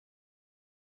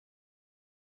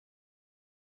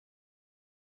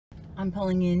I'm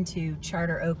pulling into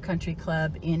Charter Oak Country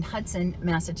Club in Hudson,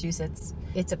 Massachusetts.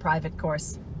 It's a private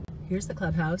course. Here's the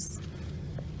clubhouse,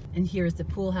 and here's the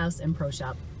pool house and pro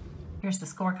shop. Here's the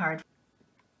scorecard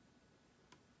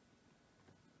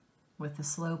with the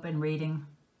slope and rating.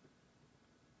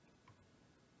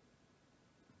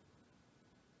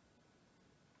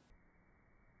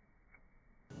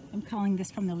 I'm calling this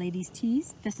from the ladies'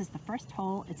 tees. This is the first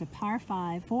hole. It's a par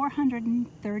 5,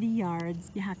 430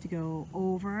 yards. You have to go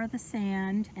over the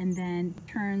sand and then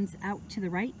turns out to the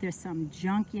right. There's some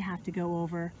junk you have to go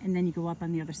over, and then you go up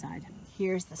on the other side.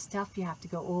 Here's the stuff you have to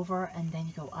go over, and then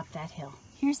you go up that hill.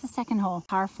 Here's the second hole,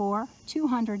 par 4,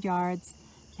 200 yards.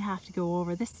 You have to go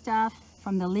over this stuff.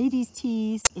 From the ladies'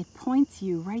 tees, it points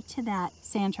you right to that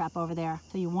sand trap over there.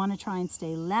 So you want to try and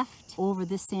stay left over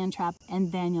this sand trap,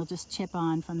 and then you'll just chip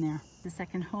on from there. The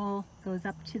second hole goes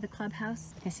up to the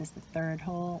clubhouse. This is the third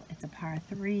hole. It's a par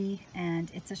 3, and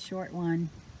it's a short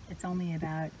one. It's only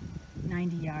about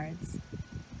 90 yards.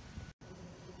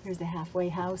 Here's the halfway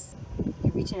house.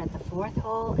 You reach it at the 4th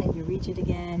hole, and you reach it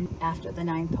again after the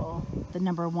 9th hole. The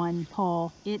number 1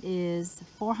 hole. It is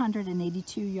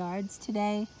 482 yards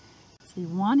today. So you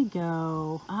want to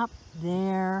go up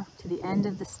there to the end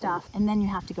of the stuff, and then you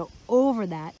have to go over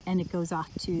that, and it goes off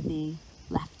to the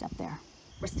left up there.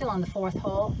 We're still on the 4th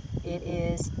hole. It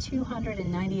is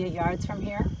 298 yards from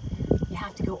here. You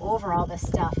have to go over all this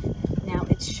stuff. Now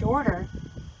it's shorter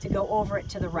to go over it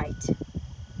to the right,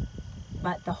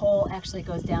 but the hole actually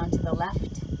goes down to the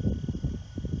left.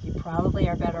 You probably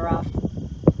are better off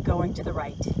going to the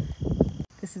right.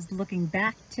 This is looking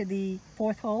back to the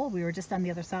 4th hole. We were just on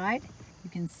the other side. You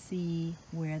can see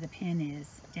where the pin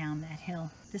is down that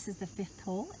hill. This is the 5th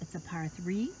hole. It's a par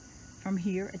 3. From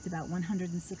here, it's about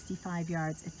 165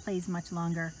 yards. It plays much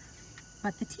longer,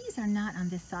 but the tees are not on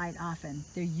this side often.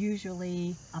 They're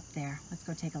usually up there. Let's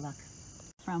go take a look.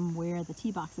 From where the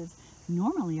tee boxes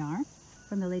normally are,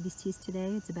 from the ladies' tees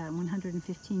today, it's about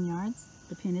 115 yards.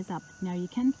 The pin is up. Now you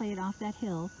can play it off that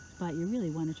hill, but you really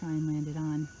want to try and land it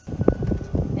on.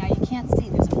 Now you can't see,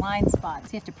 there's a blind spot.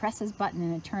 So you have to press this button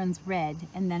and it turns red.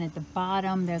 And then at the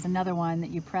bottom, there's another one that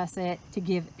you press it to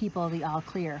give people the all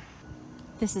clear.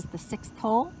 This is the 6th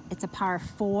hole. It's a par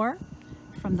 4.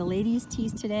 From the ladies'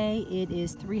 tees today, it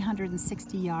is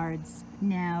 360 yards.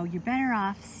 Now you're better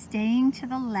off staying to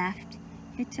the left,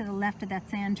 hit to the left of that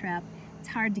sand trap. It's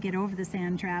hard to get over the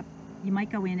sand trap. You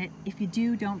might go in it. If you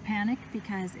do, don't panic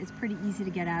because it's pretty easy to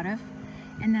get out of.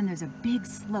 And then there's a big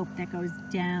slope that goes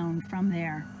down from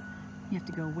there. You have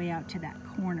to go way out to that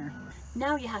corner.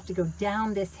 Now you have to go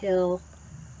down this hill,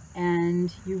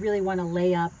 and you really want to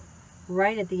lay up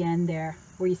right at the end there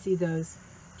where you see those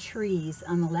trees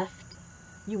on the left.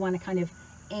 You want to kind of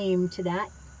aim to that,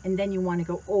 and then you want to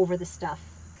go over the stuff.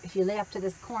 If you lay up to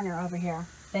this corner over here,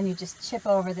 then you just chip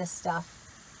over this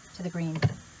stuff to the green.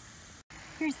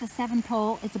 Here's the 7th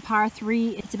hole. It's a par 3.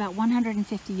 It's about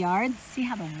 150 yards. See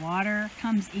how the water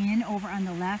comes in over on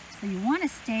the left? So you want to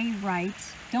stay right.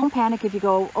 Don't panic if you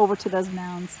go over to those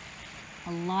mounds.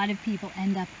 A lot of people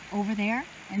end up over there,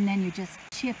 and then you just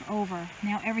chip over.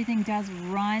 Now everything does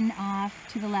run off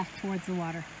to the left towards the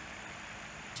water.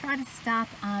 Try to stop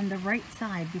on the right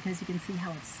side because you can see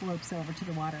how it slopes over to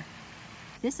the water.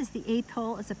 This is the 8th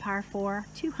hole. It's a par 4,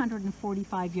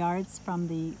 245 yards from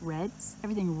the reds.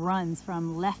 Everything runs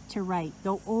from left to right.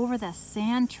 Go over the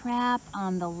sand trap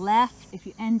on the left. If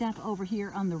you end up over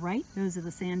here on the right, those are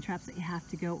the sand traps that you have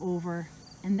to go over.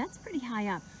 And that's pretty high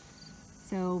up.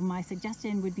 So my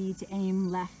suggestion would be to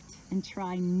aim left and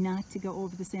try not to go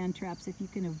over the sand traps if you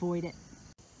can avoid it.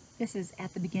 This is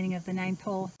at the beginning of the 9th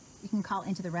hole. You can call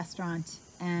into the restaurant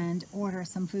and order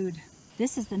some food.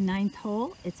 This is the 9th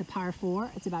hole. It's a par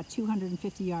 4. It's about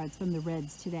 250 yards from the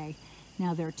reds today.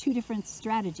 Now there are 2 different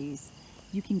strategies.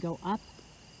 You can go up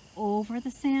over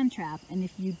the sand trap, and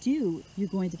if you do, you're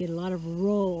going to get a lot of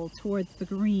roll towards the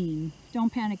green.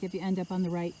 Don't panic if you end up on the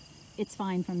right. It's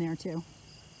fine from there too.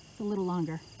 It's a little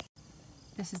longer.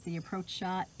 This is the approach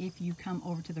shot. If you come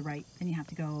over to the right, then you have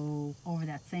to go over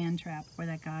that sand trap where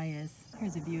that guy is.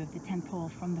 Here's a view of the 10th hole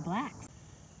from the blacks.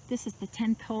 This is the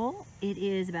 10th hole. It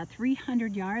is about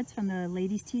 300 yards from the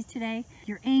ladies' tees today.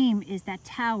 Your aim is that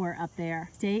tower up there.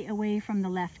 Stay away from the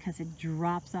left because it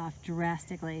drops off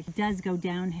drastically. It does go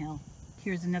downhill.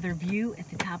 Here's another view at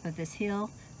the top of this hill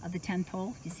of the 10th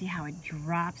hole. You see how it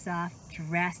drops off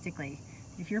drastically.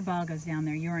 If your ball goes down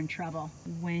there, you're in trouble.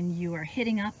 When you are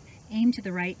hitting up, aim to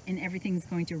the right and everything's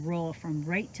going to roll from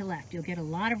right to left. You'll get a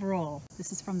lot of roll.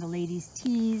 This is from the ladies'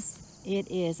 tees.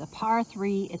 It is a par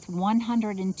 3. It's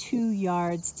 102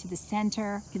 yards to the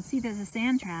center. You can see there's a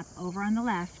sand trap over on the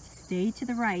left. stay to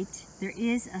the right. There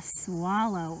is a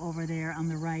swallow over there on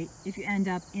the right. If you end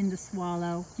up in the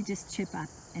swallow, you just chip up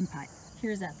and putt.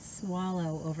 Here's that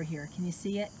swallow over here. Can you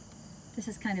see it? This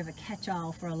is kind of a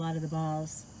catch-all for a lot of the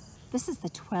balls. This is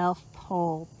the 12th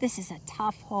hole. This is a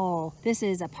tough hole. This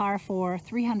is a par 4,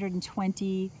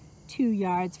 322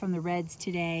 yards from the reds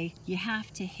today. You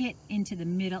have to hit into the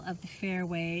middle of the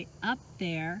fairway up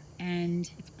there, and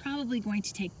it's probably going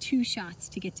to take 2 shots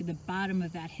to get to the bottom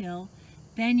of that hill.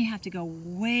 Then you have to go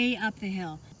way up the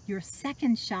hill. Your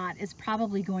second shot is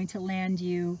probably going to land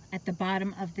you at the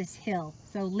bottom of this hill.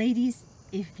 So ladies,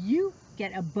 if you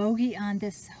get a bogey on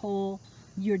this hole,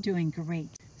 you're doing great.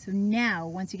 So now,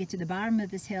 once you get to the bottom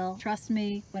of this hill, trust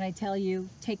me when I tell you,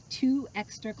 take 2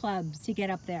 extra clubs to get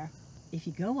up there. If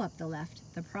you go up the left,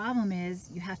 the problem is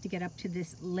you have to get up to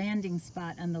this landing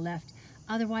spot on the left.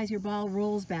 Otherwise, your ball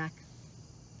rolls back.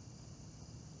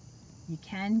 You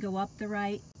can go up the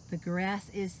right. The grass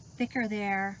is thicker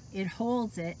there. It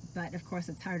holds it, but of course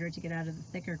it's harder to get out of the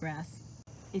thicker grass.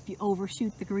 If you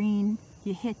overshoot the green,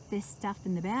 you hit this stuff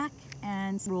in the back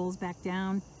and it rolls back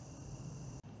down.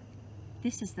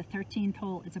 This is the 13th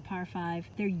hole. It's a par 5.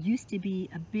 There used to be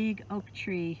a big oak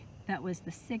tree that was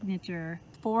the signature.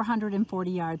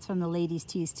 440 yards from the ladies'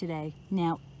 tees today.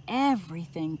 Now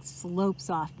everything slopes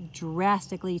off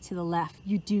drastically to the left.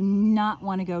 You do not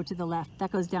want to go to the left.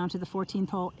 That goes down to the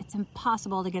 14th hole. It's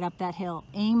impossible to get up that hill.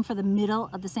 Aim for the middle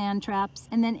of the sand traps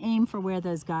and then aim for where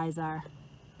those guys are.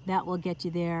 That will get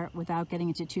you there without getting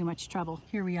into too much trouble.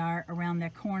 Here we are around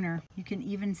that corner. You can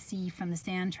even see from the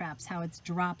sand traps how it's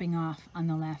dropping off on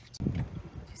the left. Do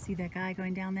you see that guy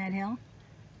going down that hill?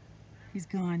 He's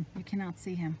gone. You cannot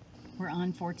see him. We're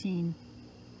on 14.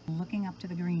 Looking up to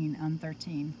the green on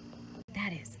 13.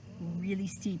 That is really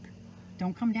steep.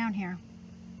 Don't come down here.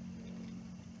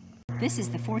 This is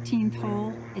the 14th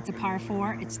hole. It's a par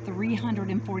 4. It's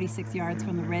 346 yards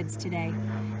from the reds today.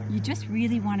 You just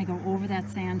really want to go over that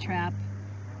sand trap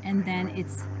and then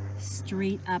it's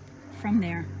straight up from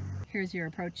there. Here's your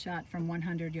approach shot from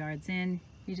 100 yards in.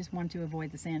 You just want to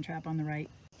avoid the sand trap on the right.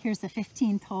 Here's the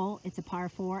 15th hole. It's a par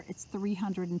 4. It's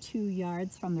 302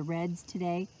 yards from the reds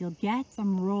today. You'll get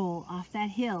some roll off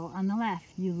that hill on the left.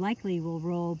 You likely will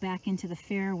roll back into the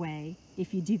fairway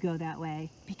if you do go that way.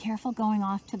 Be careful going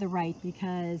off to the right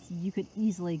because you could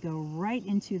easily go right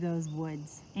into those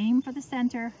woods. Aim for the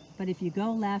center, but if you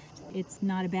go left, it's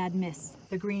not a bad miss.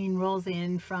 The green rolls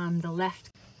in from the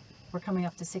left. We're coming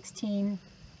up to 16.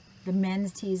 The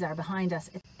men's tees are behind us.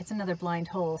 It's another blind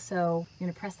hole, so you're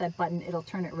gonna press that button, it'll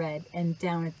turn it red, and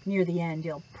down near the end,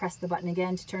 you'll press the button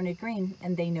again to turn it green,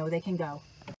 and they know they can go.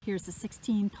 Here's the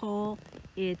 16th hole.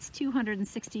 It's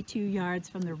 262 yards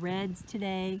from the reds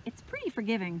today. It's pretty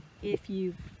forgiving. If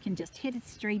you can just hit it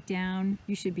straight down,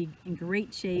 you should be in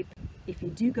great shape. If you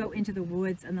do go into the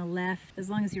woods on the left, as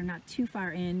long as you're not too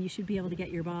far in, you should be able to get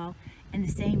your ball, and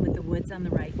the same with the woods on the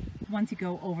right. Once you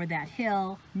go over that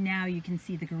hill, now you can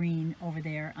see the green over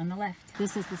there on the left.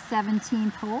 This is the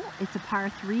 17th hole. It's a par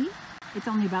 3. It's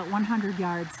only about 100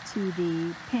 yards to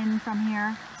the pin from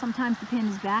here. Sometimes the pin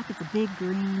is back. It's a big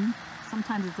green.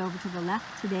 Sometimes it's over to the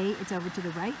left. Today it's over to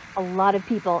the right. A lot of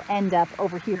people end up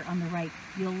over here on the right.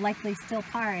 You'll likely still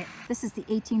par it. This is the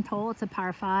 18th hole. It's a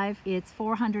par 5. It's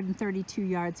 432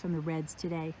 yards from the reds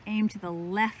today. Aim to the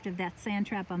left of that sand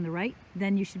trap on the right.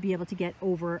 Then you should be able to get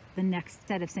over the next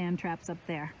set of sand traps up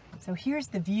there. So here's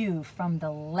the view from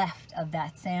the left of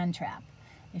that sand trap.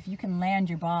 If you can land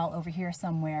your ball over here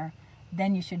somewhere,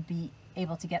 then you should be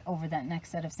able to get over that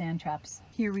next set of sand traps.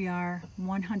 Here we are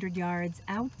 100 yards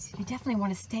out. You definitely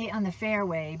want to stay on the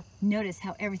fairway. Notice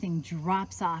how everything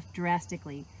drops off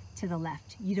drastically to the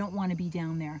left. You don't want to be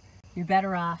down there. You're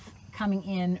better off coming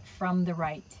in from the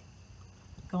right,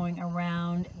 going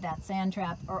around that sand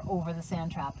trap or over the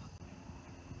sand trap.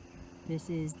 This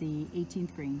is the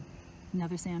 18th green.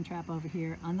 Another sand trap over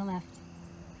here on the left.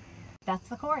 That's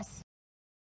the course.